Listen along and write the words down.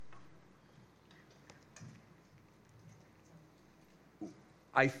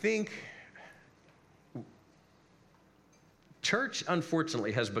I think church,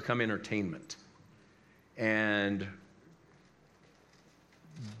 unfortunately, has become entertainment. And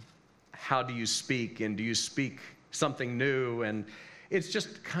how do you speak? And do you speak something new? And it's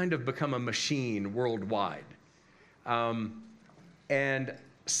just kind of become a machine worldwide. And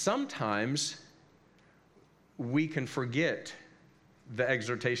sometimes we can forget the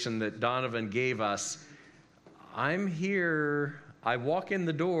exhortation that Donovan gave us. I'm here, I walk in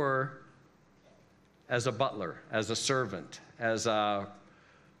the door as a butler, as a servant, I'm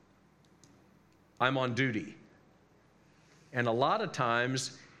on duty. And a lot of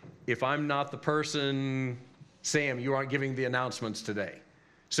times, if I'm not the person, Sam, you aren't giving the announcements today.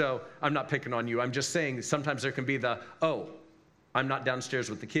 So I'm not picking on you. I'm just saying that sometimes there can be I'm not downstairs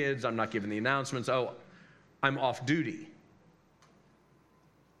with the kids. I'm not giving the announcements. Oh, I'm off duty.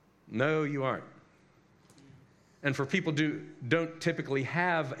 No, you aren't. And for people who don't typically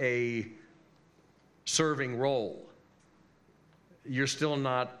have a serving role, you're still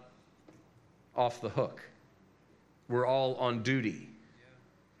not off the hook. We're all on duty.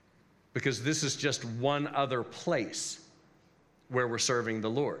 Because this is just one other place where we're serving the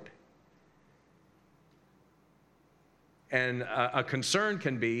Lord. And a concern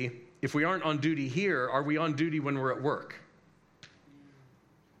can be, if we aren't on duty here, are we on duty when we're at work?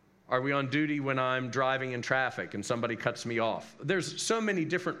 Are we on duty when I'm driving in traffic and somebody cuts me off? There's so many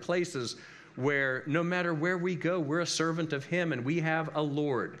different places where no matter where we go, we're a servant of Him and we have a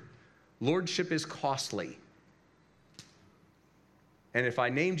Lord. Lordship is costly. And if I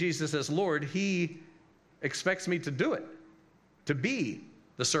name Jesus as Lord, He expects me to do it, to be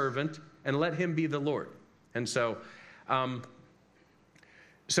the servant and let Him be the Lord. And so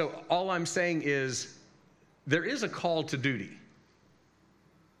all I'm saying is there is a call to duty.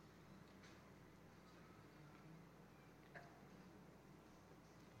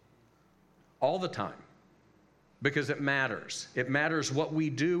 All the time. Because it matters. It matters what we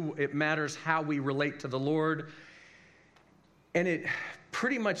do. It matters how we relate to the Lord. And it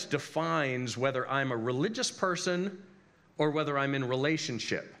pretty much defines whether I'm a religious person or whether I'm in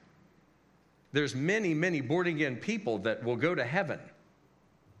relationship. There's many, many born-again people that will go to heaven,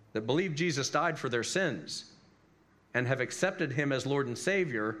 that believe Jesus died for their sins and have accepted Him as Lord and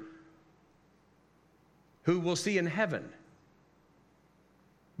Savior, who we'll see in heaven.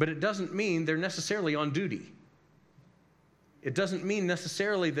 But it doesn't mean they're necessarily on duty. It doesn't mean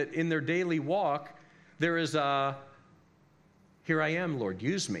necessarily that in their daily walk there is here I am, Lord,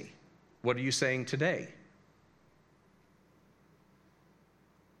 use me. What are you saying today?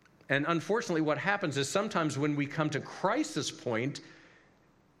 And unfortunately, what happens is sometimes when we come to crisis point,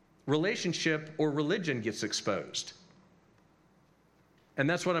 relationship or religion gets exposed. And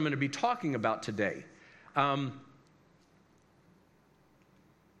that's what I'm going to be talking about today.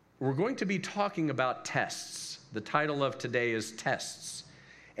 We're going to be talking about tests. The title of today is Tests.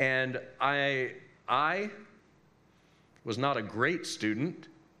 And I was not a great student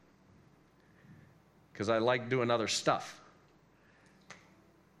because I like doing other stuff.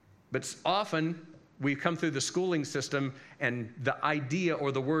 But often we come through the schooling system and the idea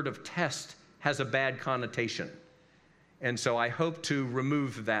or the word of test has a bad connotation. And so I hope to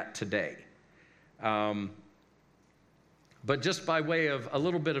remove that today. But just by way of a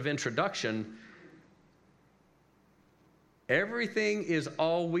little bit of introduction, everything is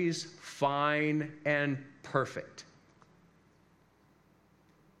always fine and perfect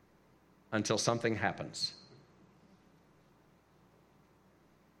until something happens.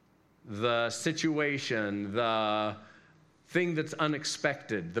 The situation, the thing that's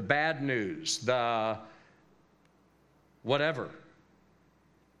unexpected, the bad news, the whatever.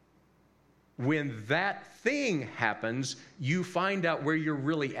 When that thing happens, you find out where you're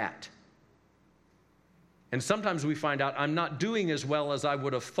really at. And sometimes we find out I'm not doing as well as I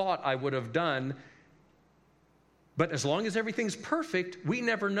would have thought I would have done. But as long as everything's perfect, we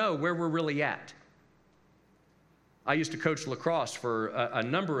never know where we're really at. I used to coach lacrosse for a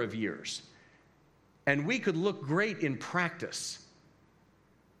number of years. And we could look great in practice.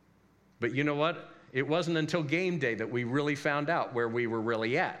 But you know what? It wasn't until game day that we really found out where we were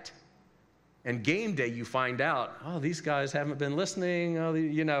really at. And game day, you find out, oh, these guys haven't been listening,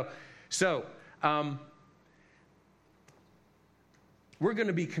 So, we're going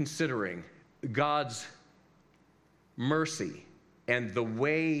to be considering God's mercy and the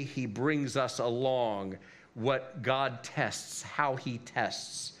way He brings us along, what God tests, how He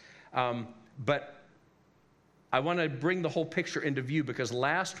tests. But I want to bring the whole picture into view because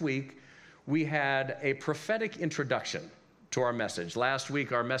last week we had a prophetic introduction to our message. Last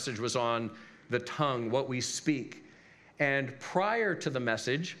week our message was on the tongue, what we speak. And prior to the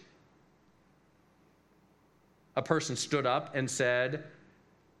message, a person stood up and said,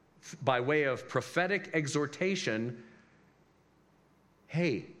 by way of prophetic exhortation,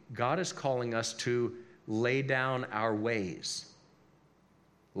 hey, God is calling us to lay down our ways,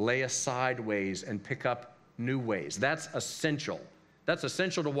 lay aside ways, and pick up new ways. That's essential. That's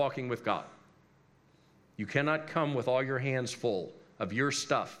essential to walking with God. You cannot come with all your hands full of your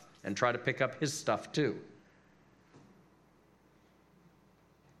stuff and try to pick up his stuff too.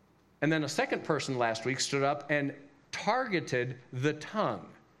 And then a second person last week stood up and targeted the tongue.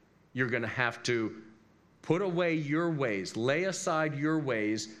 You're going to have to put away your ways, lay aside your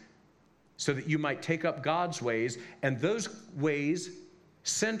ways, so that you might take up God's ways, and those ways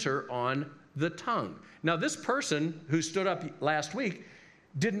center on the tongue. Now, this person who stood up last week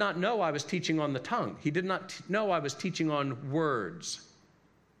did not know I was teaching on the tongue. He did not know I was teaching on words,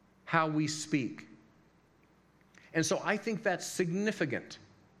 how we speak. And so I think that's significant.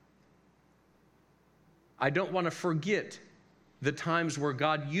 I don't want to forget the times where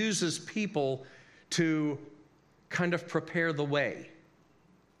God uses people to kind of prepare the way.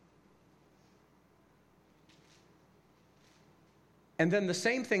 And then the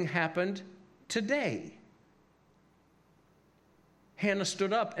same thing happened today. Hannah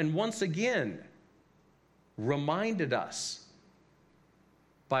stood up and once again reminded us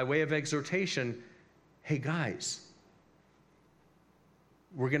by way of exhortation, hey guys,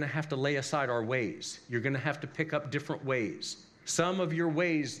 we're going to have to lay aside our ways. You're going to have to pick up different ways. Some of your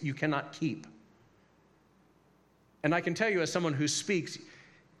ways you cannot keep. And I can tell you, as someone who speaks,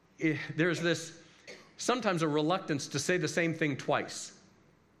 there's this sometimes a reluctance to say the same thing twice.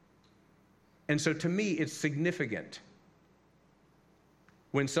 And so to me, it's significant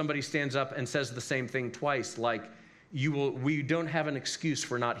when somebody stands up and says the same thing twice, like, we don't have an excuse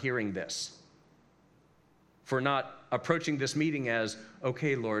for not hearing this, for not approaching this meeting as,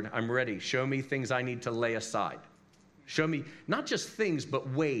 okay, Lord, I'm ready. Show me things I need to lay aside. Show me not just things, but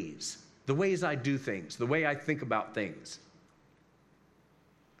ways, the ways I do things, the way I think about things.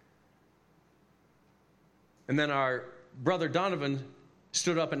 And then our brother Donovan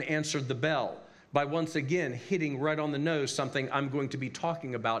stood up and answered the bell by once again hitting right on the nose something I'm going to be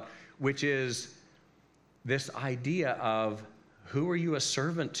talking about, which is this idea of who are you a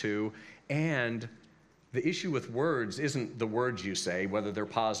servant to? And the issue with words isn't the words you say, whether they're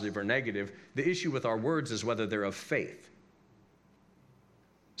positive or negative. The issue with our words is whether they're of faith.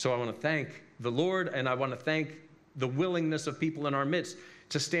 So I want to thank the Lord, and I want to thank the willingness of people in our midst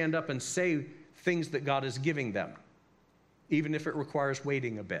to stand up and say things that God is giving them, even if it requires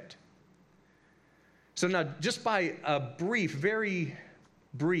waiting a bit. So now, just by a brief, very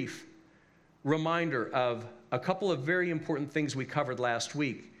brief reminder of a couple of very important things we covered last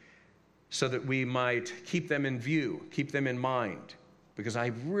week, so that we might keep them in view, keep them in mind, because I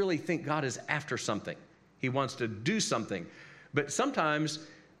really think God is after something. He wants to do something. But sometimes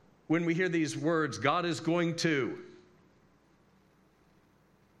when we hear these words, God is going to,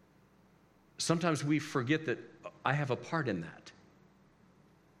 sometimes we forget that I have a part in that.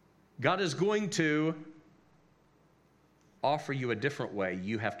 God is going to offer you a different way.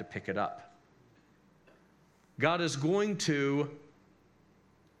 You have to pick it up. God is going to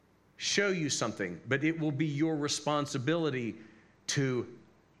show you something, but it will be your responsibility to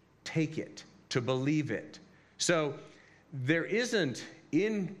take it, to believe it. So there isn't,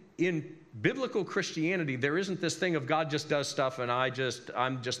 in biblical Christianity, there isn't this thing of God just does stuff and I'm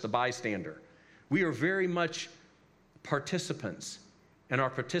just the bystander. We are very much participants, and our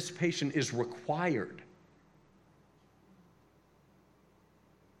participation is required.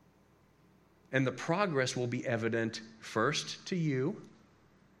 And the progress will be evident first to you,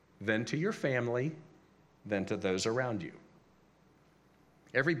 then to your family, then to those around you.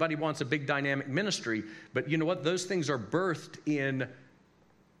 Everybody wants a big dynamic ministry, but you know what? Those things are birthed in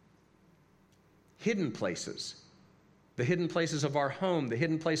hidden places. The hidden places of our home, the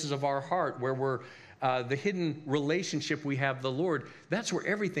hidden places of our heart, where we're, the hidden relationship we have with the Lord. That's where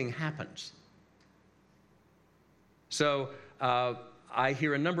everything happens. So I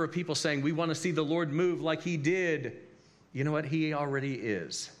hear a number of people saying, we want to see the Lord move like he did. You know what? He already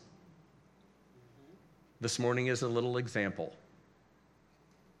is. This morning is a little example.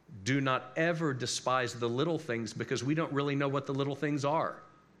 Do not ever despise the little things, because we don't really know what the little things are.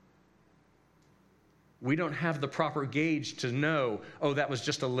 We don't have the proper gauge to know, oh, that was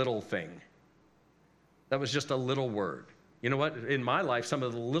just a little thing. That was just a little word. You know what? In my life, some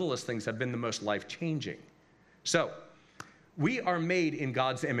of the littlest things have been the most life-changing. So, we are made in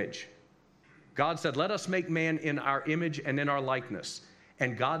God's image. God said, let us make man in our image and in our likeness.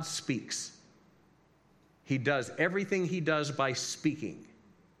 And God speaks. He does everything he does by speaking.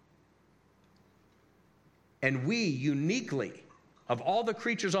 And we uniquely, of all the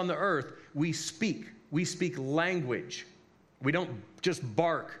creatures on the earth, we speak. We speak language. We don't just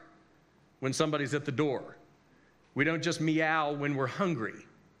bark when somebody's at the door. We don't just meow when we're hungry.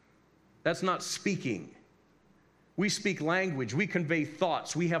 That's not speaking. We speak language. We convey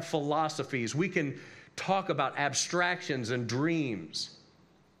thoughts. We have philosophies. We can talk about abstractions and dreams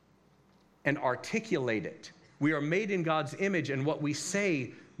and articulate it. We are made in God's image, and what we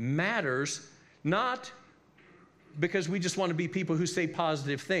say matters, not because we just want to be people who say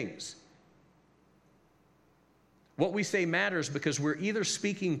positive things. What we say matters because we're either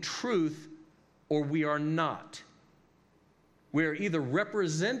speaking truth or we are not. We are either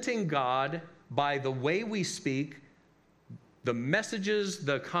representing God by the way we speak, the messages,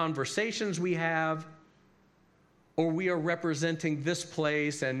 the conversations we have, or we are representing this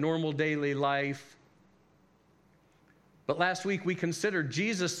place and normal daily life. But last week we considered,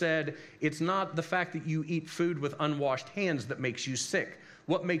 Jesus said, it's not the fact that you eat food with unwashed hands that makes you sick.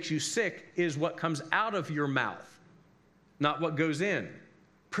 What makes you sick is what comes out of your mouth, not what goes in.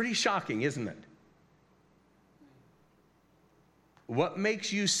 Pretty shocking, isn't it? What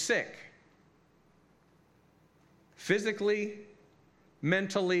makes you sick? Physically,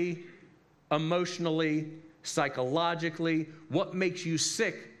 mentally, emotionally, psychologically, what makes you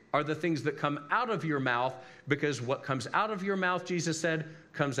sick are the things that come out of your mouth, because what comes out of your mouth, Jesus said,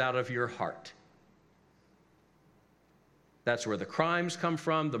 comes out of your heart. That's where the crimes come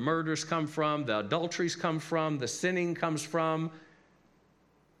from, the murders come from, the adulteries come from, the sinning comes from.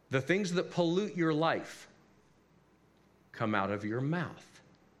 The things that pollute your life come out of your mouth.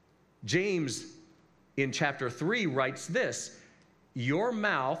 James, in chapter 3, writes this: your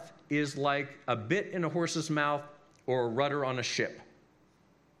mouth is like a bit in a horse's mouth or a rudder on a ship.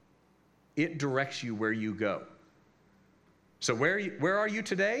 It directs you where you go. So where are you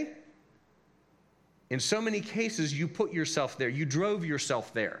today? In so many cases, you put yourself there. You drove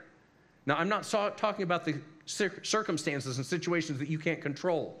yourself there. Now, I'm not talking about the circumstances and situations that you can't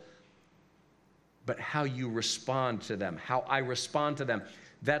control, but how you respond to them, how I respond to them.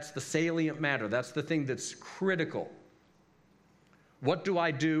 That's the salient matter. That's the thing that's critical. What do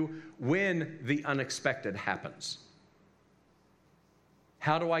I do when the unexpected happens?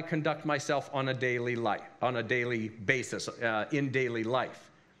 How do I conduct myself on a daily basis, in daily life?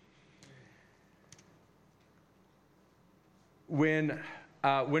 When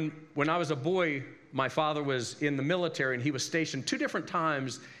I was a boy, my father was in the military, and he was stationed 2 different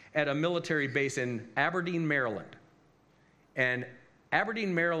times at a military base in Aberdeen, Maryland. And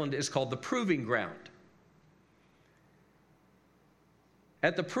Aberdeen, Maryland is called the Proving Ground.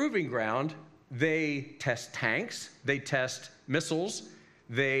 At the Proving Ground, they test tanks, they test missiles,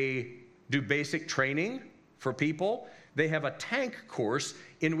 they do basic training for people. They have a tank course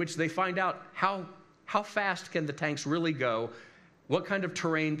in which they find out how fast can the tanks really go, what kind of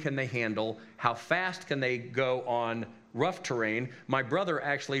terrain can they handle, how fast can they go on rough terrain. My brother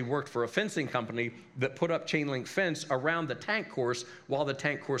actually worked for a fencing company that put up chain link fence around the tank course while the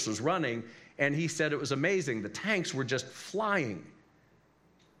tank course was running, and he said it was amazing. The tanks were just flying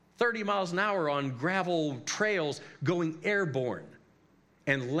 30 miles an hour on gravel trails, going airborne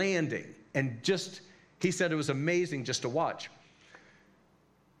and landing. And he said it was amazing just to watch.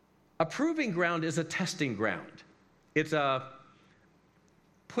 A proving ground is a testing ground. It's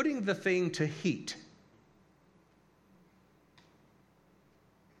putting the thing to heat.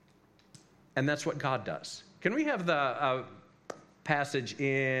 And that's what God does. Can we have the passage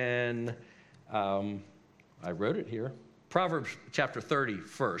in, I wrote it here, Proverbs chapter 30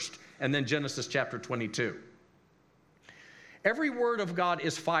 first, and then Genesis chapter 22. Every word of God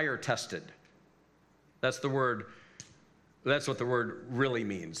is fire tested. That's what the word really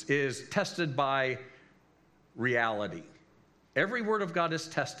means, is tested by reality. Every word of God is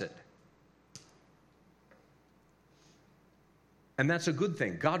tested. And that's a good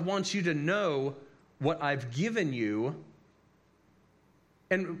thing. God wants you to know what I've given you.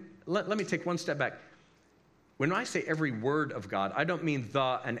 And let me take one step back. When I say every word of God, I don't mean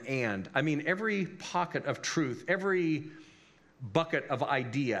the and. I mean every pocket of truth, every bucket of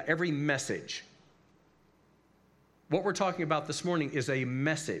idea, every message. What we're talking about this morning is a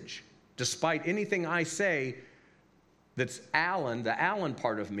message. Despite anything I say that's the Alan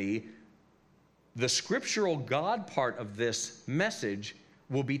part of me, the scriptural God part of this message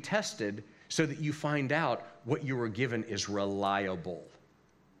will be tested so that you find out what you were given is reliable.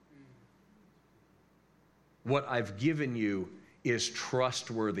 What I've given you is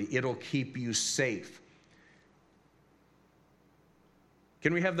trustworthy. It'll keep you safe.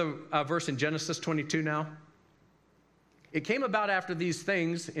 Can we have the verse in Genesis 22 now? It came about after these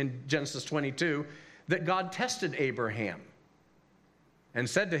things in Genesis 22 that God tested Abraham and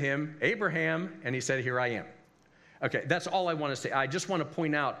said to him, Abraham, and he said, here I am. Okay, that's all I want to say. I just want to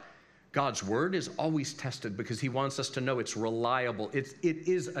point out God's word is always tested because he wants us to know it's reliable. It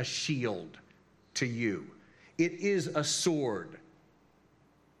is a shield to you. It is a sword.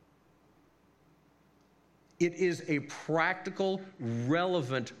 It is a practical,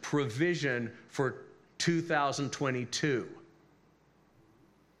 relevant provision for 2022.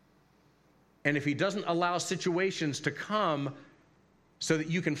 And if he doesn't allow situations to come so that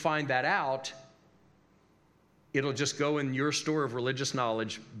you can find that out, it'll just go in your store of religious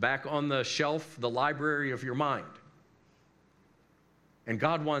knowledge, back on the shelf, the library of your mind. And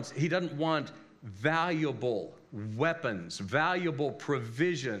he doesn't want valuable weapons, valuable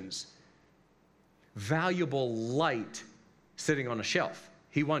provisions, valuable light sitting on a shelf.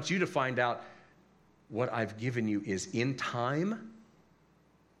 He wants you to find out what I've given you is in time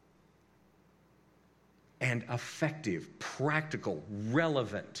and effective, practical,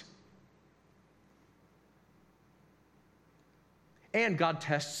 relevant. And God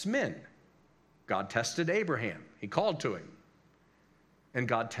tests men. God tested Abraham. He called to him. And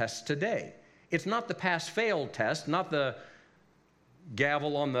God tests today. It's not the pass-fail test, not the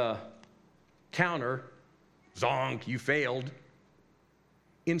gavel on the counter, zonk, you failed.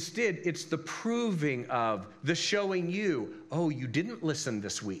 Instead, it's the proving of, the showing you, oh, you didn't listen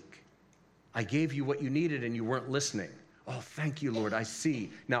this week. I gave you what you needed and you weren't listening. Oh, thank you, Lord, I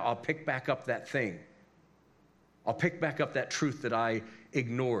see. Now I'll pick back up that thing. I'll pick back up that truth that I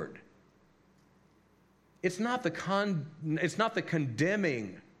ignored. It's not the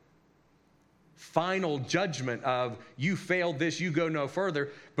condemning final judgment of you failed this, you go no further,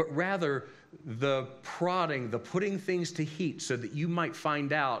 but rather the prodding, the putting things to heat so that you might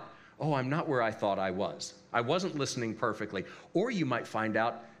find out, oh, I'm not where I thought I was. I wasn't listening perfectly. Or you might find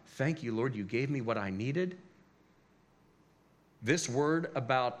out, thank you, Lord, you gave me what I needed. This word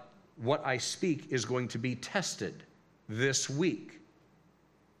about what I speak is going to be tested this week.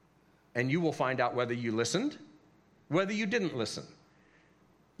 And you will find out whether you listened, whether you didn't listen.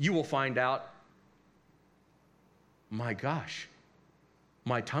 You will find out, my gosh,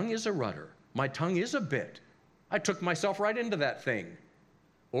 my tongue is a rudder. My tongue is a bit. I took myself right into that thing.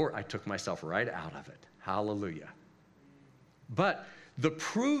 Or I took myself right out of it. Hallelujah. But the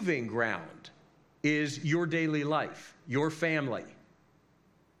proving ground is your daily life, your family.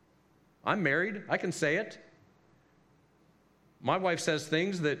 I'm married. I can say it. My wife says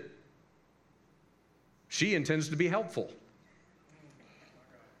things that she intends to be helpful.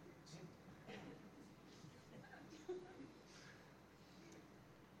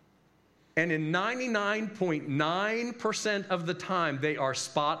 And in 99.9% of the time, they are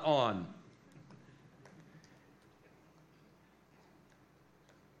spot on.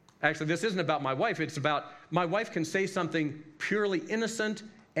 Actually, this isn't about my wife. It's about my wife can say something purely innocent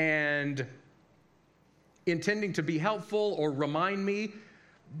and intending to be helpful or remind me,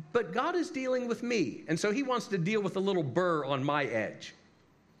 but God is dealing with me. And so he wants to deal with a little burr on my edge.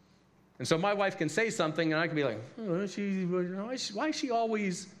 And so my wife can say something and I can be like, oh, why is she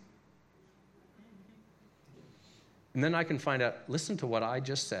always... And then I can find out, listen to what I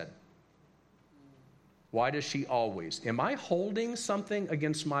just said. Why does she always? Am I holding something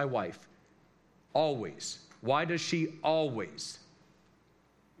against my wife? Always. Why does she always?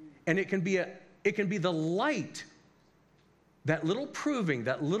 And it can be the light, that little proving,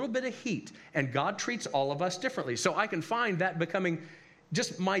 that little bit of heat. And God treats all of us differently. So I can find that becoming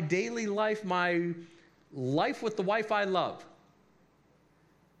just my daily life, my life with the wife I love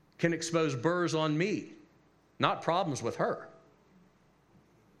can expose burrs on me. Not problems with her.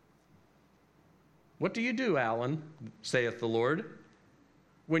 What do you do, Alan, saith the Lord,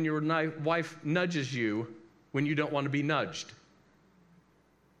 when your wife nudges you when you don't want to be nudged?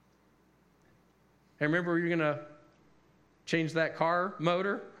 Hey, remember you're going to change that car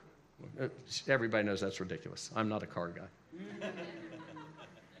motor? Everybody knows that's ridiculous. I'm not a car guy.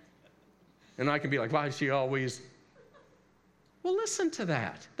 And I can be like, why is she always... Well, listen to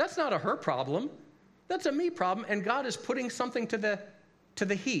that. That's not a her problem. That's a me problem, and God is putting something to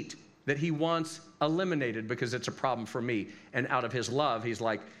the heat that he wants eliminated because it's a problem for me. And out of his love, he's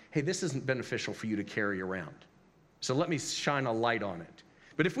like, hey, this isn't beneficial for you to carry around. So let me shine a light on it.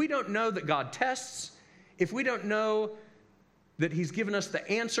 But if we don't know that God tests, if we don't know that he's given us the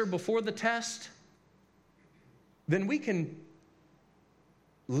answer before the test, then we can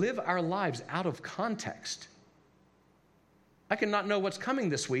live our lives out of context. I can not know what's coming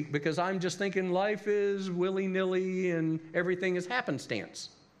this week because I'm just thinking life is willy-nilly and everything is happenstance.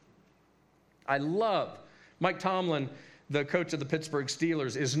 I love Mike Tomlin, the coach of the Pittsburgh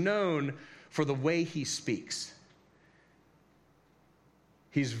Steelers, is known for the way he speaks.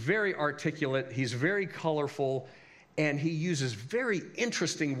 He's very articulate, he's very colorful, and he uses very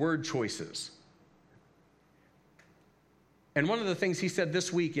interesting word choices. And one of the things he said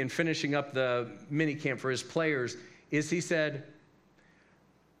this week in finishing up the mini camp for his players is he said,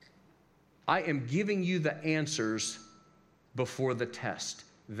 I am giving you the answers before the test.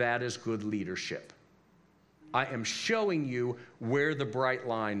 That is good leadership. I am showing you where the bright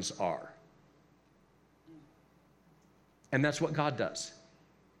lines are. And that's what God does,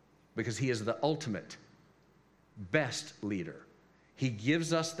 because he is the ultimate, best leader. He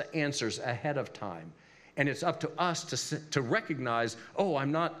gives us the answers ahead of time. And it's up to us to recognize, oh,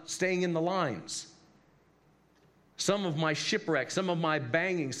 I'm not staying in the lines. Some of my shipwreck, some of my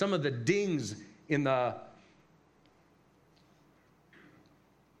banging, some of the dings in the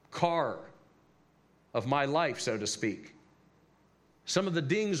car of my life, so to speak. Some of the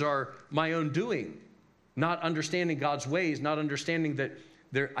dings are my own doing, not understanding God's ways, not understanding that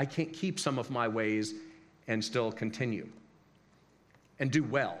I can't keep some of my ways and still continue and do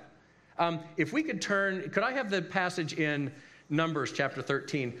well. If we could could I have the passage in Numbers chapter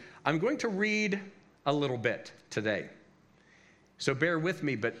 13? I'm going to read a little bit today. So bear with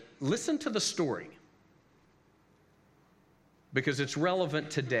me, but listen to the story because it's relevant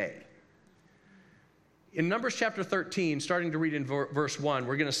today. In Numbers chapter 13, starting to read in verse 1,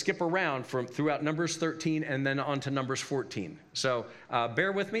 we're going to skip around throughout Numbers 13 and then on to Numbers 14. So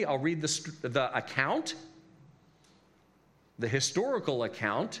bear with me. I'll read the account, the historical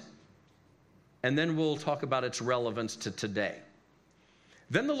account, and then we'll talk about its relevance to today.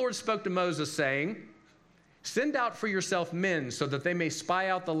 Then the Lord spoke to Moses, saying, send out for yourself men so that they may spy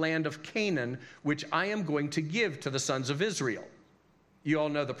out the land of Canaan, which I am going to give to the sons of Israel. You all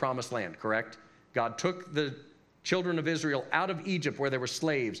know the promised land, correct? God took the children of Israel out of Egypt where they were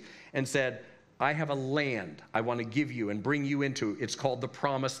slaves and said, I have a land I want to give you and bring you into. It's called the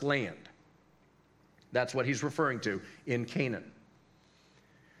promised land. That's what he's referring to in Canaan.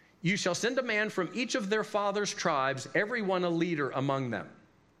 You shall send a man from each of their fathers' tribes, every one a leader among them.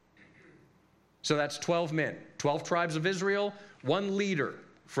 So that's 12 men, 12 tribes of Israel, one leader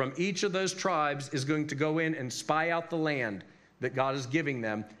from each of those tribes is going to go in and spy out the land that God is giving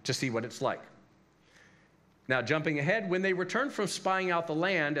them to see what it's like. Now, jumping ahead, when they returned from spying out the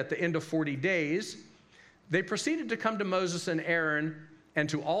land at the end of 40 days, they proceeded to come to Moses and Aaron and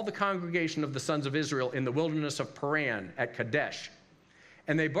to all the congregation of the sons of Israel in the wilderness of Paran at Kadesh.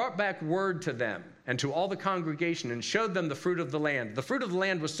 And they brought back word to them and to all the congregation and showed them the fruit of the land. The fruit of the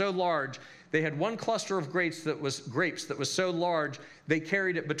land was so large, they had one cluster of grapes that was so large, they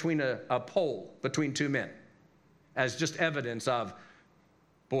carried it between a pole between two men as just evidence of,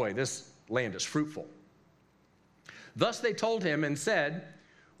 boy, this land is fruitful. Thus they told him and said,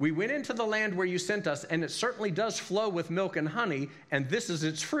 we went into the land where you sent us, and it certainly does flow with milk and honey, and this is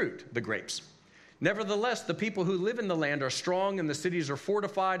its fruit, the grapes. Nevertheless, the people who live in the land are strong, and the cities are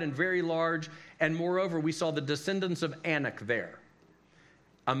fortified and very large, and moreover, we saw the descendants of Anak there.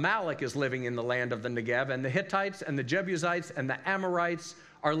 Amalek is living in the land of the Negev, and the Hittites and the Jebusites and the Amorites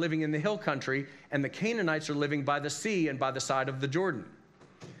are living in the hill country, and the Canaanites are living by the sea and by the side of the Jordan.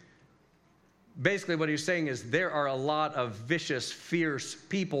 Basically, what he's saying is there are a lot of vicious, fierce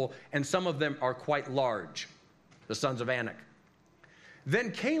people, and some of them are quite large, the sons of Anak.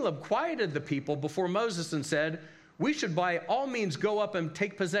 Then Caleb quieted the people before Moses and said, we should by all means go up and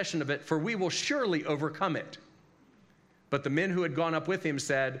take possession of it, for we will surely overcome it. But the men who had gone up with him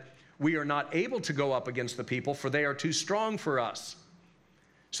said, we are not able to go up against the people, for they are too strong for us.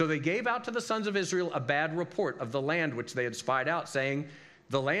 So they gave out to the sons of Israel a bad report of the land which they had spied out, saying,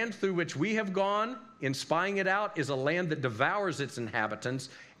 the land through which we have gone in spying it out is a land that devours its inhabitants,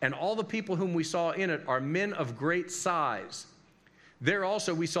 and all the people whom we saw in it are men of great size. There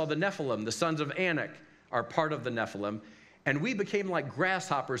also we saw the Nephilim, the sons of Anak, are part of the Nephilim, and we became like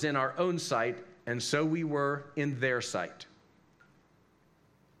grasshoppers in our own sight, and so we were in their sight.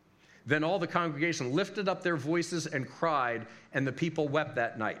 Then all the congregation lifted up their voices and cried, and the people wept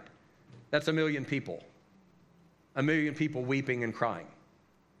that night. That's 1 million people. 1 million people weeping and crying.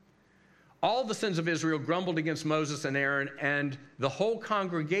 All the sons of Israel grumbled against Moses and Aaron, and the whole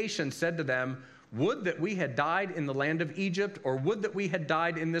congregation said to them, would that we had died in the land of Egypt, or would that we had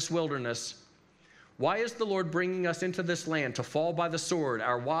died in this wilderness. Why is the Lord bringing us into this land to fall by the sword?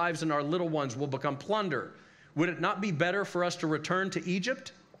 Our wives and our little ones will become plunder. Would it not be better for us to return to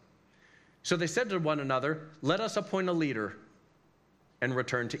Egypt? So they said to one another, let us appoint a leader and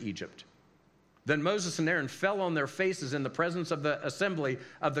returned to Egypt. Then Moses and Aaron fell on their faces in the presence of the assembly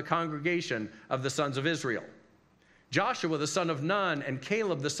of the congregation of the sons of Israel. Joshua the son of Nun and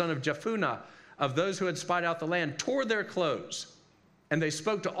Caleb the son of Jephunneh, of those who had spied out the land, tore their clothes. And they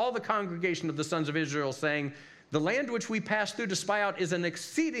spoke to all the congregation of the sons of Israel, saying, "The land which we passed through to spy out is an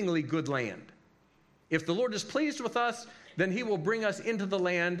exceedingly good land. If the Lord is pleased with us, then he will bring us into the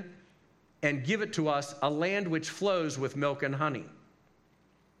land and give it to us, a land which flows with milk and honey.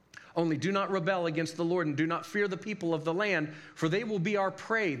 Only do not rebel against the Lord and do not fear the people of the land, for they will be our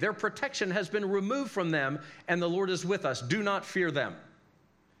prey. Their protection has been removed from them, and the Lord is with us. Do not fear them."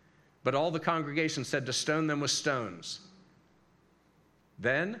 But all the congregation said to stone them with stones.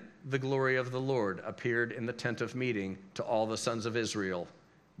 Then the glory of the Lord appeared in the tent of meeting to all the sons of Israel.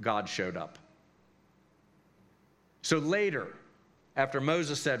 God showed up. So later, after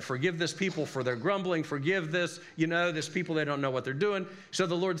Moses said, "Forgive this people for their grumbling, forgive this people, they don't know what they're doing." So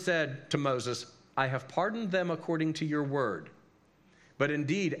the Lord said to Moses, "I have pardoned them according to your word. But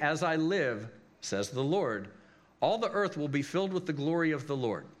indeed, as I live, says the Lord, all the earth will be filled with the glory of the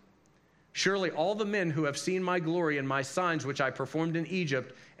Lord. Surely all the men who have seen my glory and my signs which I performed in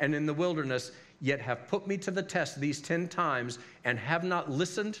Egypt and in the wilderness, yet have put me to the test these 10 times and have not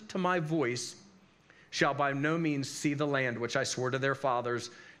listened to my voice, shall by no means see the land which I swore to their fathers,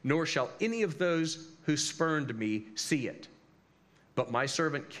 nor shall any of those who spurned me see it. But my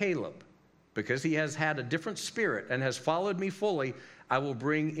servant Caleb, because he has had a different spirit and has followed me fully, I will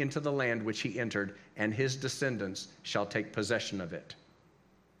bring into the land which he entered, and his descendants shall take possession of it."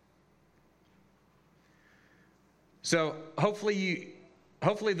 So hopefully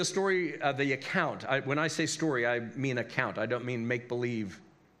the story, the account, when I say story, I mean account. I don't mean make-believe.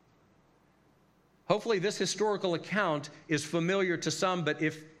 Hopefully this historical account is familiar to some, but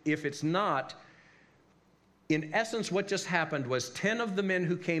if it's not, in essence what just happened was 10 of the men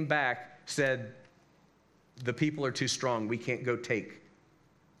who came back said, "The people are too strong, we can't go take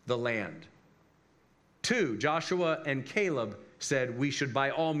the land." 2, Joshua and Caleb, said, "We should by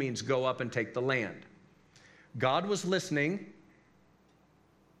all means go up and take the land." God was listening,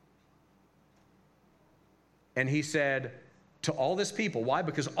 and he said to all this people, why?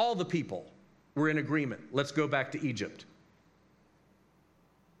 Because all the people were in agreement. Let's go back to Egypt.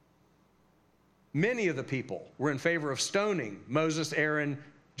 Many of the people were in favor of stoning Moses, Aaron,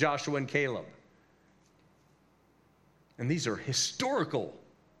 Joshua, and Caleb. And these are historical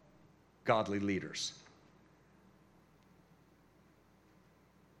godly leaders.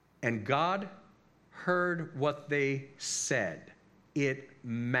 And God heard what they said. It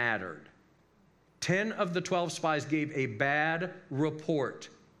mattered. 10 of the 12 spies gave a bad report.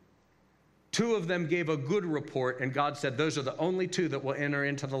 2 of them gave a good report, and God said, those are the only 2 that will enter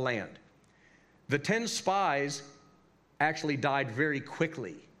into the land. The 10 spies actually died very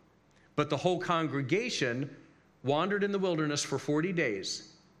quickly, but the whole congregation wandered in the wilderness for 40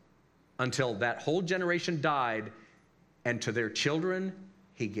 days until that whole generation died, and to their children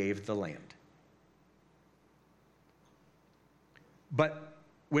he gave the land. But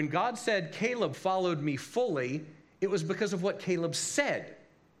when God said, Caleb followed me fully, it was because of what Caleb said.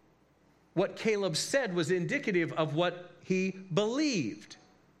 What Caleb said was indicative of what he believed.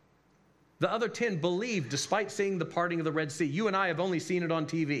 The other 10 believed despite seeing the parting of the Red Sea. You and I have only seen it on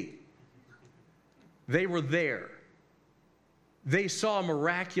TV. They were there. They saw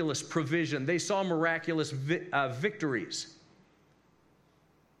miraculous provision. They saw miraculous victories.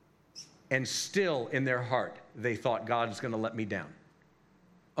 And still in their heart, they thought, God is going to let me down.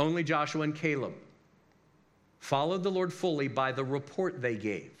 Only Joshua and Caleb followed the Lord fully by the report they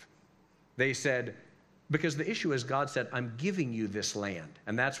gave. They said, because the issue is God said, I'm giving you this land.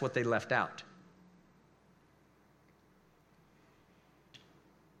 And that's what they left out.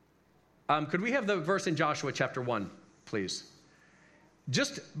 Could we have the verse in Joshua chapter 1, please?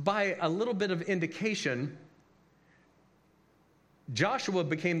 Just by a little bit of indication, Joshua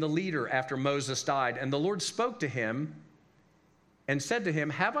became the leader after Moses died, and the Lord spoke to him and said to him,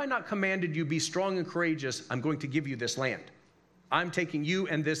 have I not commanded you, be strong and courageous? I'm going to give you this land. I'm taking you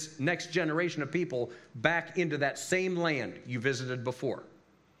and this next generation of people back into that same land you visited before.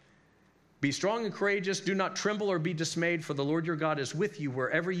 Be strong and courageous. Do not tremble or be dismayed, for the Lord your God is with you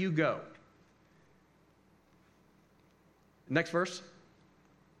wherever you go. Next verse.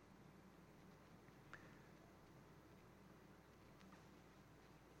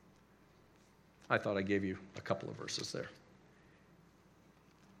 I thought I gave you a couple of verses there.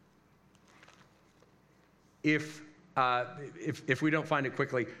 If we don't find it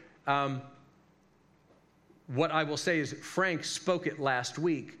quickly, what I will say is Frank spoke it last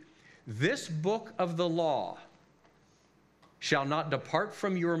week. This book of the law shall not depart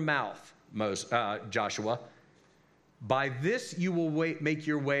from your mouth, Joshua. By this you will make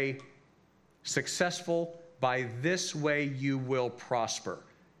your way successful. By this way you will prosper.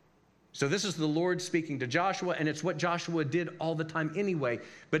 So this is the Lord speaking to Joshua, and it's what Joshua did all the time anyway,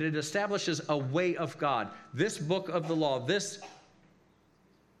 but it establishes a way of God. This book of the law, this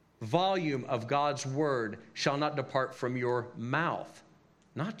volume of God's word shall not depart from your mouth,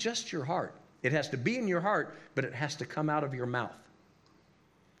 not just your heart. It has to be in your heart, but it has to come out of your mouth.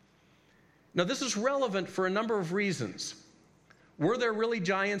 Now, this is relevant for a number of reasons. Were there really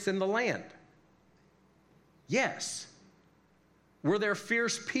giants in the land? Yes. Were there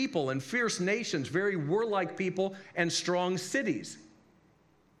fierce people and fierce nations, very warlike people and strong cities?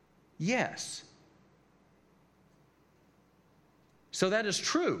 Yes. So that is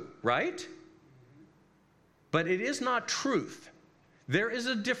true, right? But it is not truth. There is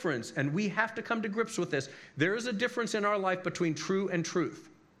a difference, and we have to come to grips with this. There is a difference in our life between true and truth.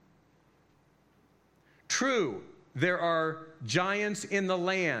 True, there are giants in the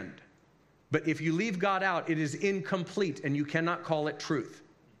land. But if you leave God out, it is incomplete, and you cannot call it truth.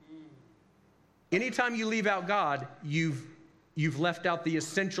 Anytime you leave out God, you've left out the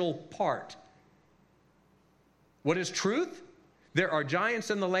essential part. What is truth? There are giants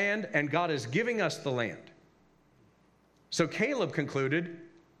in the land, and God is giving us the land. So Caleb concluded,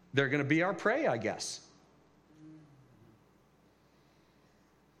 they're going to be our prey, I guess.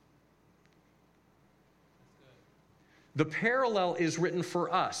 The parallel is written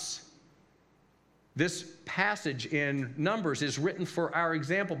for us. This passage in Numbers is written for our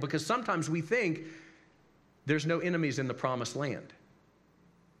example, because sometimes we think there's no enemies in the promised land.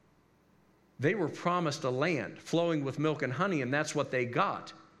 They were promised a land flowing with milk and honey, and that's what they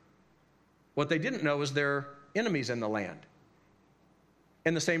got. What they didn't know is there are enemies in the land.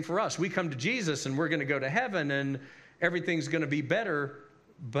 And the same for us. We come to Jesus and we're going to go to heaven and everything's going to be better,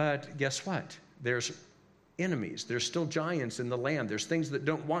 but guess what? There's enemies. There's still giants in the land. There's things that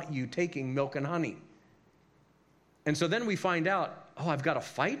don't want you taking milk and honey. And so then we find out, oh, I've got to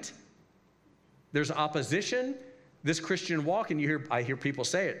fight? There's opposition? This Christian walk, and I hear people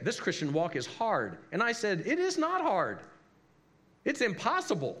say it, this Christian walk is hard. And I said, it is not hard. It's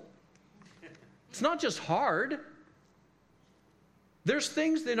impossible. It's not just hard. There's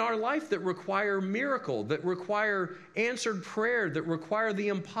things in our life that require miracle, that require answered prayer, that require the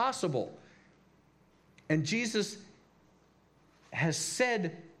impossible. And Jesus has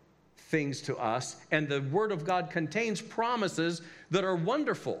said things to us, and the Word of God contains promises that are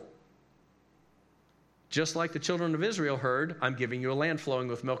wonderful. Just like the children of Israel heard, I'm giving you a land flowing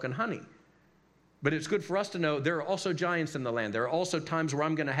with milk and honey. But it's good for us to know there are also giants in the land. There are also times where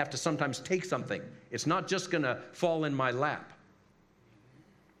I'm going to have to sometimes take something. It's not just going to fall in my lap.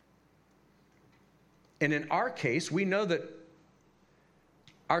 And in our case, we know that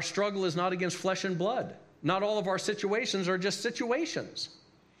our struggle is not against flesh and blood. Not all of our situations are just situations.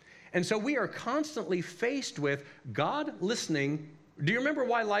 And so we are constantly faced with God listening. Do you remember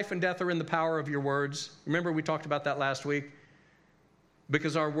why life and death are in the power of your words? Remember we talked about that last week?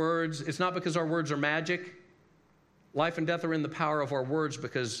 Because our words, it's not because our words are magic. Life and death are in the power of our words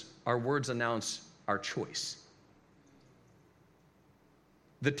because our words announce our choice.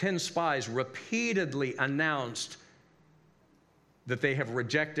 The 10 spies repeatedly announced that they have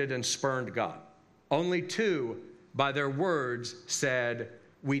rejected and spurned God. Only 2, by their words, said,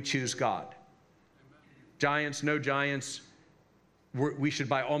 we choose God. Amen. Giants, no giants, we should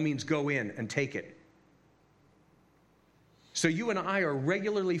by all means go in and take it. So you and I are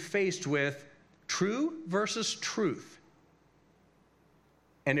regularly faced with true versus truth.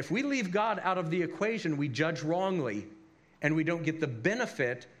 And if we leave God out of the equation, we judge wrongly, and we don't get the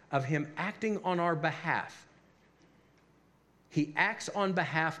benefit of him acting on our behalf. He acts on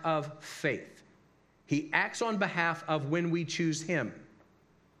behalf of faith. He acts on behalf of when we choose him.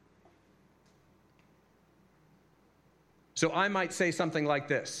 So I might say something like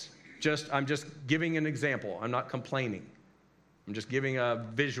this. I'm just giving an example. I'm not complaining. I'm just giving a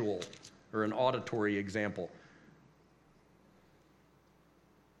visual or an auditory example.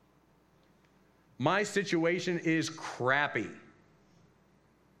 My situation is crappy.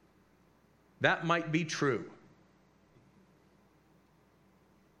 That might be true.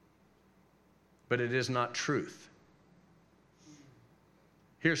 But it is not truth.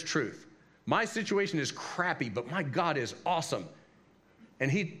 Here's truth. My situation is crappy, but my God is awesome.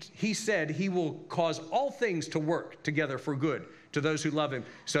 And he said he will cause all things to work together for good to those who love him.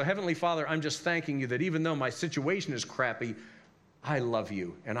 So Heavenly Father, I'm just thanking you that even though my situation is crappy, I love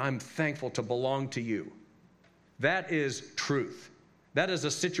you, and I'm thankful to belong to you. That is truth. That is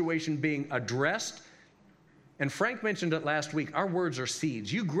a situation being addressed And Frank mentioned it last week. Our words are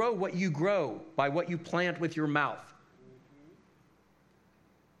seeds. You grow what you grow by what you plant with your mouth.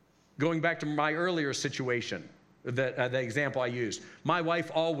 Going back to my earlier situation, the example I used. My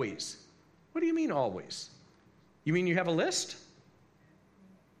wife always. What do you mean always? You mean you have a list?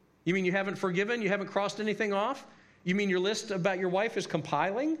 You mean you haven't forgiven? You haven't crossed anything off? You mean your list about your wife is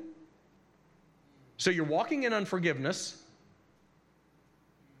compiling? So you're walking in unforgiveness.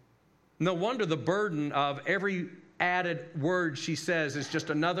 No wonder the burden of every added word she says is just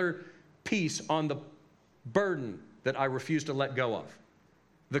another piece on the burden that I refuse to let go of.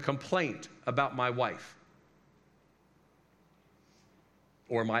 The complaint about my wife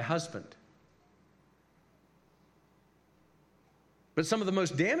or my husband. But some of the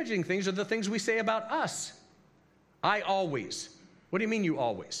most damaging things are the things we say about us. I always. What do you mean you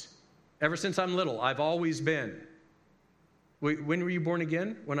always? Ever since I'm little, I've always been. When were you born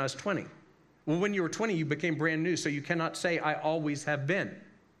again? When I was 20. Well, when you were 20, you became brand new, so you cannot say, I always have been.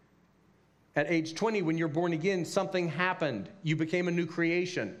 At age 20, when you're born again, something happened. You became a new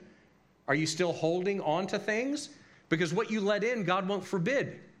creation. Are you still holding on to things? Because what you let in, God won't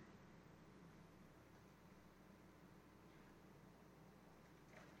forbid.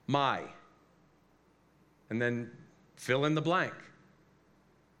 My. And then fill in the blank.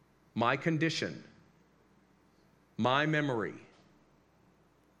 My condition. My memory.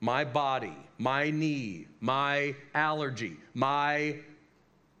 My body. My knee. My allergy. My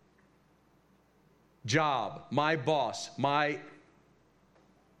job, my boss, my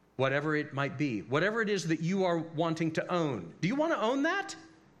whatever it might be, whatever it is that you are wanting to own. Do you want to own that?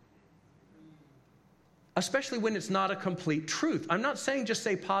 Especially when it's not a complete truth. I'm not saying just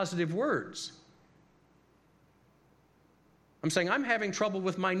say positive words. I'm saying I'm having trouble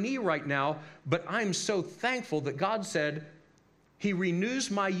with my knee right now, but I'm so thankful that God said, He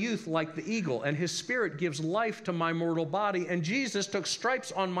renews my youth like the eagle, and His Spirit gives life to my mortal body, and Jesus took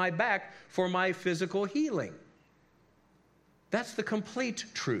stripes on my back for my physical healing. That's the complete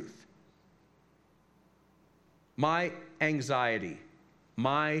truth. My anxiety,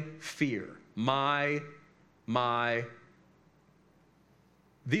 my fear, my.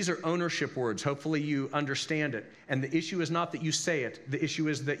 These are ownership words. Hopefully you understand it. And the issue is not that you say it. The issue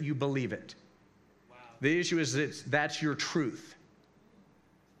is that you believe it. Wow. The issue is that that's your truth.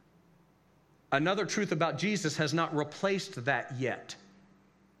 Another truth about Jesus has not replaced that yet.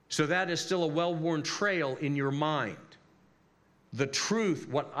 So that is still a well-worn trail in your mind. The truth,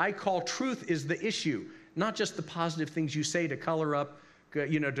 what I call truth, is the issue, not just the positive things you say to color up,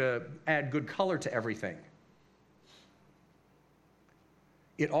 to add good color to everything.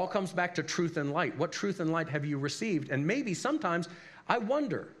 It all comes back to truth and light. What truth and light have you received? And maybe sometimes I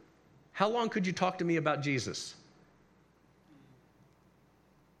wonder, how long could you talk to me about Jesus?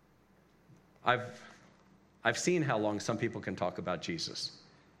 I've seen how long some people can talk about Jesus.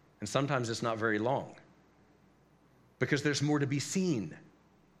 And sometimes it's not very long. Because there's more to be seen.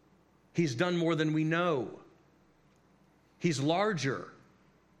 He's done more than we know. He's larger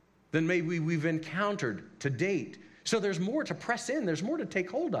than maybe we've encountered to date. So there's more to press in. There's more to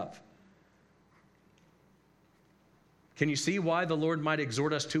take hold of. Can you see why the Lord might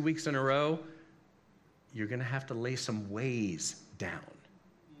exhort us 2 weeks in a row? You're going to have to lay some ways down.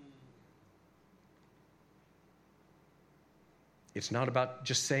 It's not about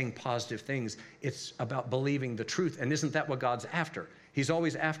just saying positive things. It's about believing the truth. And isn't that what God's after? He's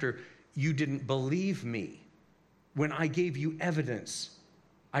always after, you didn't believe me when I gave you evidence.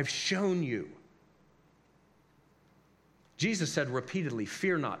 I've shown you. Jesus said repeatedly,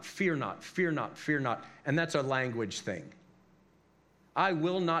 fear not, fear not, fear not, fear not. And that's a language thing. I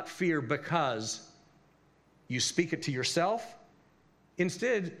will not fear because you speak it to yourself.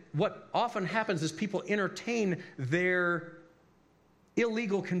 Instead, what often happens is people entertain their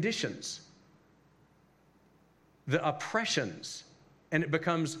illegal conditions, the oppressions, and it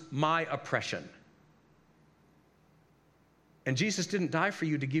becomes my oppression. And Jesus didn't die for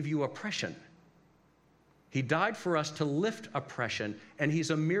you to give you oppression. He died for us to lift oppression, and He's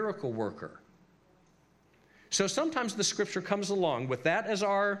a miracle worker. So sometimes the Scripture comes along with that as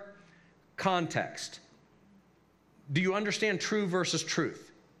our context. Do you understand true versus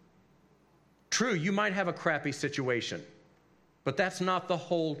truth? True, you might have a crappy situation, but that's not the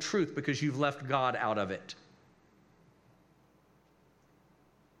whole truth because you've left God out of it.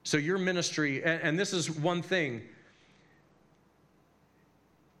 So your ministry, and this is one thing,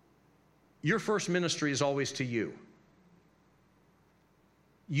 your first ministry is always to you.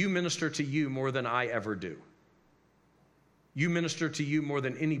 You minister to you more than I ever do. You minister to you more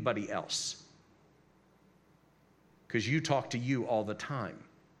than anybody else. Because you talk to you all the time.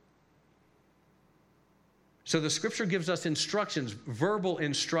 So the scripture gives us instructions, verbal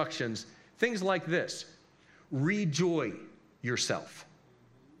instructions, things like this. Rejoice yourself.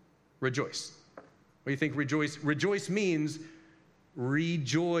 Rejoice. What do you think rejoice? Rejoice means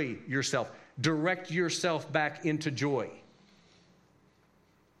rejoice yourself. Direct yourself back into joy.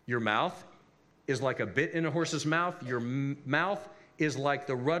 Your mouth is like a bit in a horse's mouth. Your mouth is like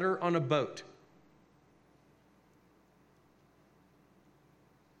the rudder on a boat.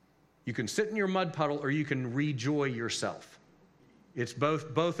 You can sit in your mud puddle or you can rejoice yourself. It's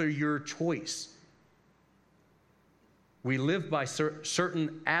both are your choice. We live by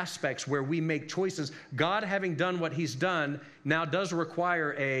certain aspects where we make choices. God, having done what he's done, now does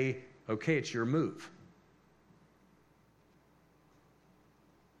require okay, it's your move.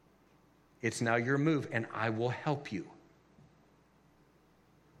 It's now your move, and I will help you.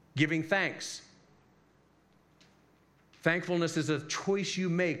 Giving thanks. Thankfulness is a choice you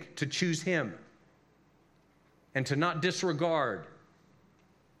make to choose him and to not disregard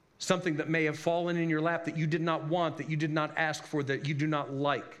something that may have fallen in your lap that you did not want, that you did not ask for, that you do not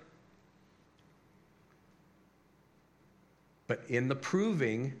like. But in the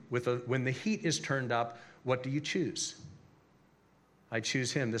proving, when the heat is turned up, what do you choose? I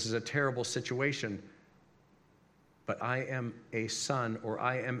choose him. This is a terrible situation, but I am a son or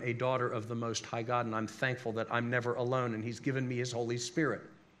I am a daughter of the Most High God, and I'm thankful that I'm never alone, and he's given me his Holy Spirit.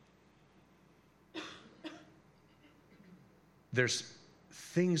 There's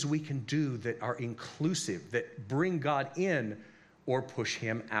things we can do that are inclusive, that bring God in or push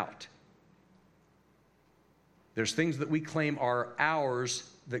him out. There's things that we claim are ours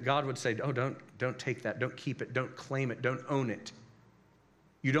that God would say, oh, don't take that, don't keep it, don't claim it, don't own it.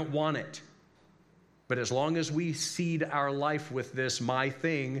 You don't want it. But as long as we seed our life with this, my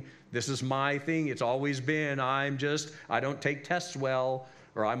thing, this is my thing, it's always been, I don't take tests well,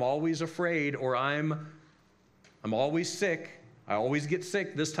 or I'm always afraid, or I'm always sick, I always get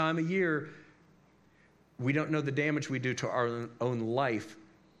sick this time of year. We don't know the damage we do to our own life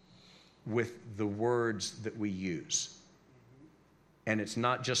with the words that we use. And it's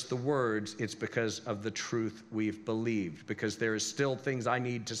not just the words, it's because of the truth we've believed, because there is still things I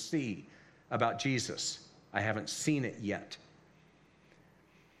need to see about Jesus. I haven't seen it yet.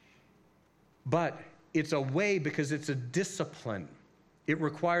 But it's a way because it's a discipline. It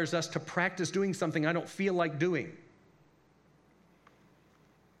requires us to practice doing something I don't feel like doing.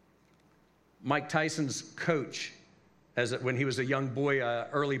 Mike Tyson's coach, when he was a young boy,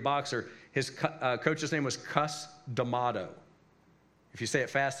 early boxer, his coach's name was Cus D'Amato. If you say it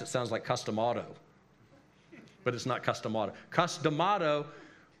fast, it sounds like Customato, but it's not Customato. Cus D'Amato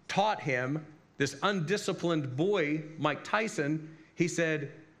taught him, this undisciplined boy, Mike Tyson, he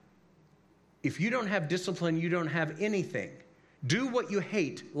said, if you don't have discipline, you don't have anything. Do what you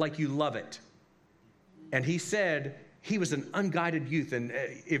hate like you love it. And he said he was an unguided youth, and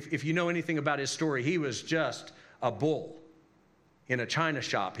if you know anything about his story, he was just a bull in a china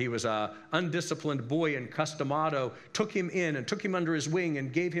shop. He was an undisciplined boy, and Cus D'Amato took him in and took him under his wing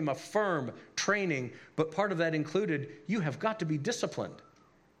and gave him a firm training. But part of that included, you have got to be disciplined.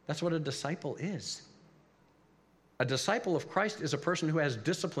 That's what a disciple is. A disciple of Christ is a person who has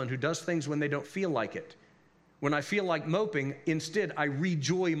discipline, who does things when they don't feel like it. When I feel like moping, instead I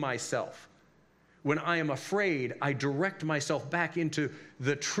rejoice myself. When I am afraid, I direct myself back into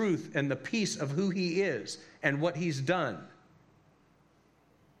the truth and the peace of who he is and what he's done.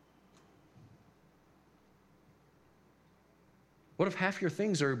 What if half your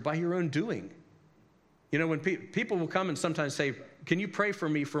things are by your own doing? You know, when people will come and sometimes say, can you pray for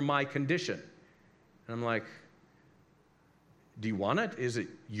me for my condition? And I'm like, do you want it? Is it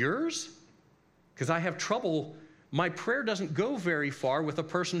yours? Because I have trouble. My prayer doesn't go very far with a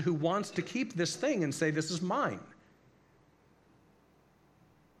person who wants to keep this thing and say, this is mine.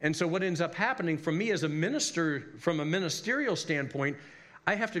 And so what ends up happening from me as a minister, from a ministerial standpoint,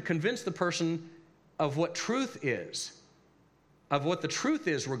 I have to convince the person of what truth is, of what the truth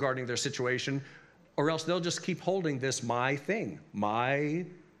is regarding their situation, or else they'll just keep holding this my thing, my.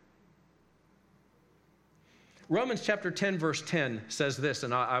 Romans chapter 10, verse 10 says this,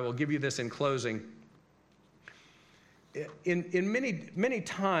 and I will give you this in closing. In many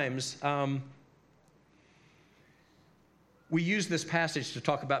times, we use this passage to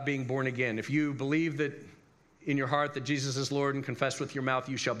talk about being born again. If you believe that in your heart that Jesus is Lord and confess with your mouth,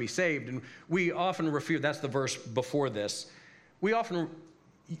 you shall be saved. And we often that's the verse before this. We often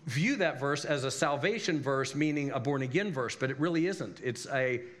view that verse as a salvation verse, meaning a born again verse, but it really isn't. It's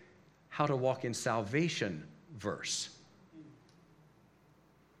a how to walk in salvation verse.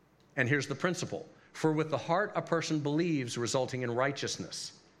 And here's the principle. For with the heart a person believes, resulting in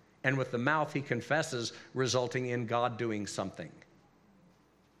righteousness. And with the mouth, he confesses, resulting in God doing something.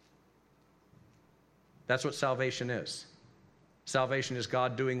 That's what salvation is. Salvation is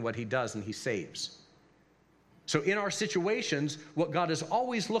God doing what he does, and he saves. So in our situations, what God is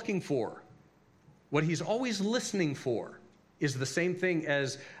always looking for, what he's always listening for, is the same thing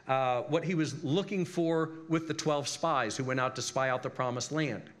as what he was looking for with the 12 spies who went out to spy out the promised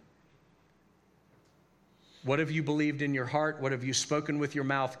land. What have you believed in your heart? What have you spoken with your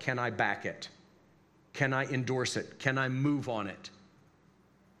mouth? Can I back it? Can I endorse it? Can I move on it?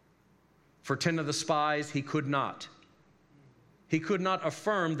 For 10 of the spies, he could not. He could not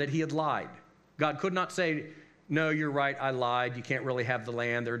affirm that he had lied. God could not say, no, you're right, I lied. You can't really have the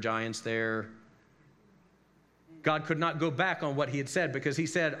land. There are giants there. God could not go back on what he had said because he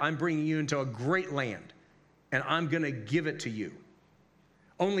said, I'm bringing you into a great land and I'm going to give it to you.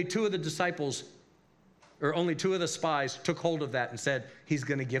 Only two of the spies took hold of that and said, he's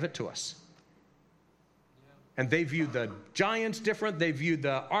going to give it to us. And they viewed the giants different. They viewed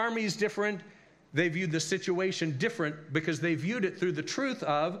the armies different. They viewed the situation different because they viewed it through the truth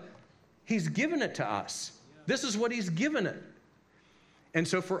of, he's given it to us. This is what he's given it. And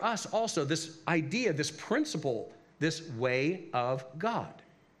so for us also, this idea, this principle, this way of God.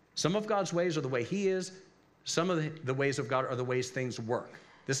 Some of God's ways are the way he is. Some of the ways of God are the ways things work.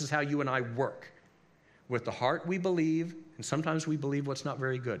 This is how you and I work. With the heart we believe, and sometimes we believe what's not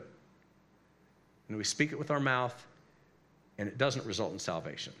very good. And we speak it with our mouth, and it doesn't result in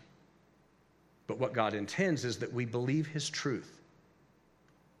salvation. But what God intends is that we believe his truth.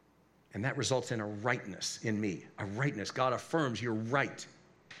 And that results in a rightness in me, a rightness. God affirms you're right.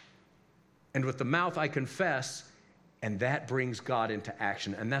 And with the mouth I confess, and that brings God into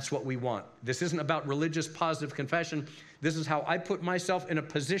action. And that's what we want. This isn't about religious positive confession. This is how I put myself in a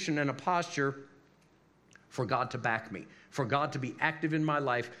position and a posture for God to back me, for God to be active in my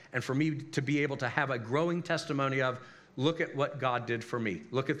life, and for me to be able to have a growing testimony of, look at what God did for me.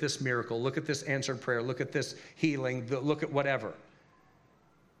 Look at this miracle. Look at this answered prayer. Look at this healing. Look at whatever.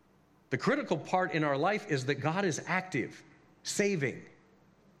 The critical part in our life is that God is active, saving.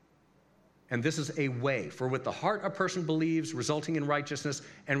 And this is a way. For with the heart a person believes, resulting in righteousness,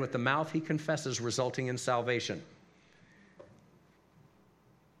 and with the mouth he confesses, resulting in salvation.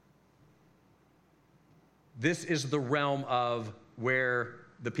 This is the realm of where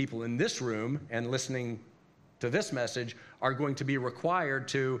the people in this room and listening to this message are going to be required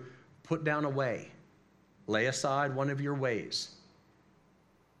to put down a way, lay aside one of your ways,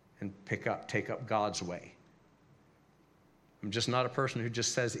 and take up God's way. I'm just not a person who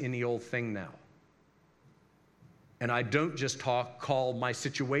just says any old thing now. And I don't just call my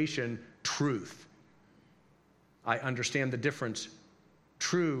situation truth. I understand the difference.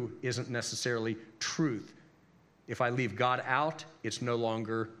 True isn't necessarily truth. If I leave God out, it's no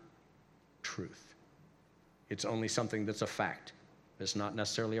longer truth. It's only something that's a fact. It's not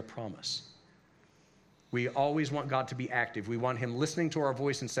necessarily a promise. We always want God to be active. We want him listening to our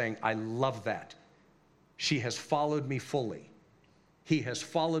voice and saying, I love that. She has followed me fully. He has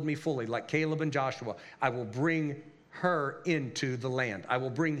followed me fully, like Caleb and Joshua. I will bring her into the land. I will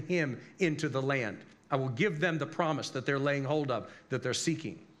bring him into the land. I will give them the promise that they're laying hold of, that they're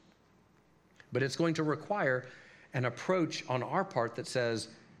seeking. But it's going to require an approach on our part that says,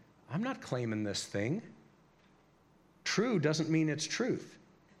 I'm not claiming this thing. True doesn't mean it's truth.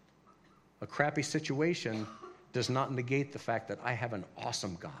 A crappy situation does not negate the fact that I have an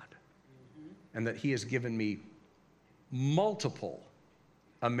awesome God and that he has given me multiple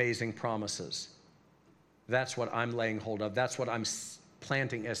amazing promises. That's what I'm laying hold of. That's what I'm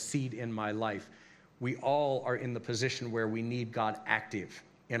planting as seed in my life. We all are in the position where we need God active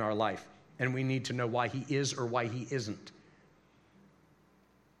in our life, and we need to know why he is or why he isn't.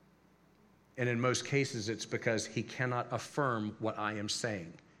 And in most cases, it's because he cannot affirm what I am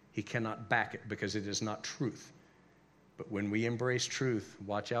saying. He cannot back it because it is not truth. But when we embrace truth,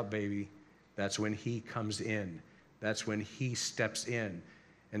 watch out, baby, that's when he comes in. That's when he steps in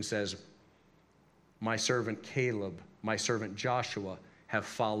and says, my servant Caleb, my servant Joshua have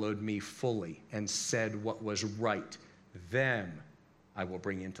followed me fully and said what was right. Them I will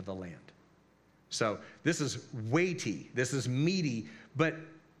bring into the land. So this is weighty, this is meaty, but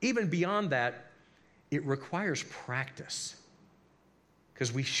even beyond that, it requires practice.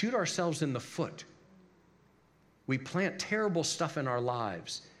 Because we shoot ourselves in the foot. We plant terrible stuff in our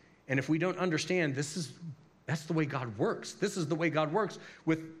lives. And if we don't understand, that's the way God works. This is the way God works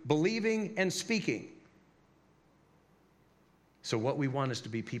with believing and speaking. So what we want is to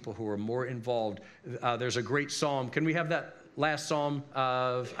be people who are more involved. There's a great psalm. Can we have that last psalm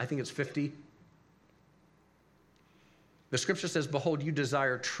of, I think it's 50? The scripture says, behold, you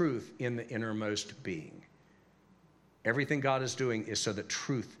desire truth in the innermost being. Everything God is doing is so that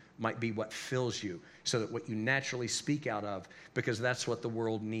truth might be what fills you, so that what you naturally speak out of, because that's what the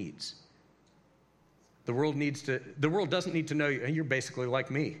world needs. The world doesn't need to know you, and you're basically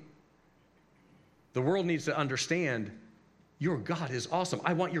like me. The world needs to understand your God is awesome.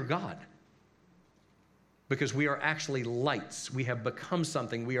 I want your God. Because we are actually lights. We have become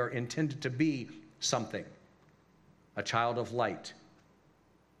something. We are intended to be something. A child of light.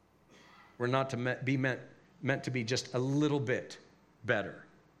 We're not to be meant to be just a little bit better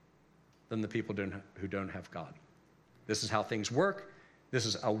than the people who don't have God. This is how things work. This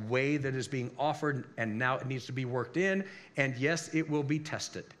is a way that is being offered, and now it needs to be worked in. And yes, it will be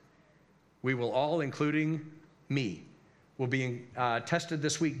tested. We will all, including me, will be tested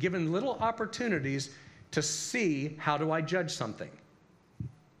this week, given little opportunities to see, how do I judge something?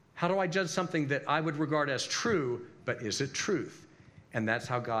 How do I judge something that I would regard as true, but is it truth? And that's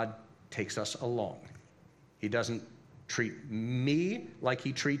how God takes us along. He doesn't treat me like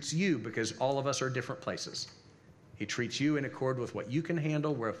he treats you, because all of us are different places. He treats you in accord with what you can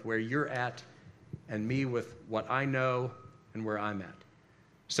handle, where you're at, and me with what I know and where I'm at.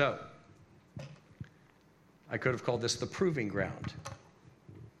 So, I could have called this the proving ground,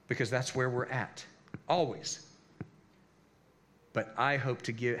 because that's where we're at, always. But I hope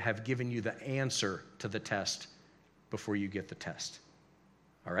to have given you the answer to the test before you get the test.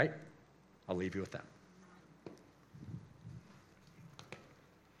 All right? I'll leave you with that.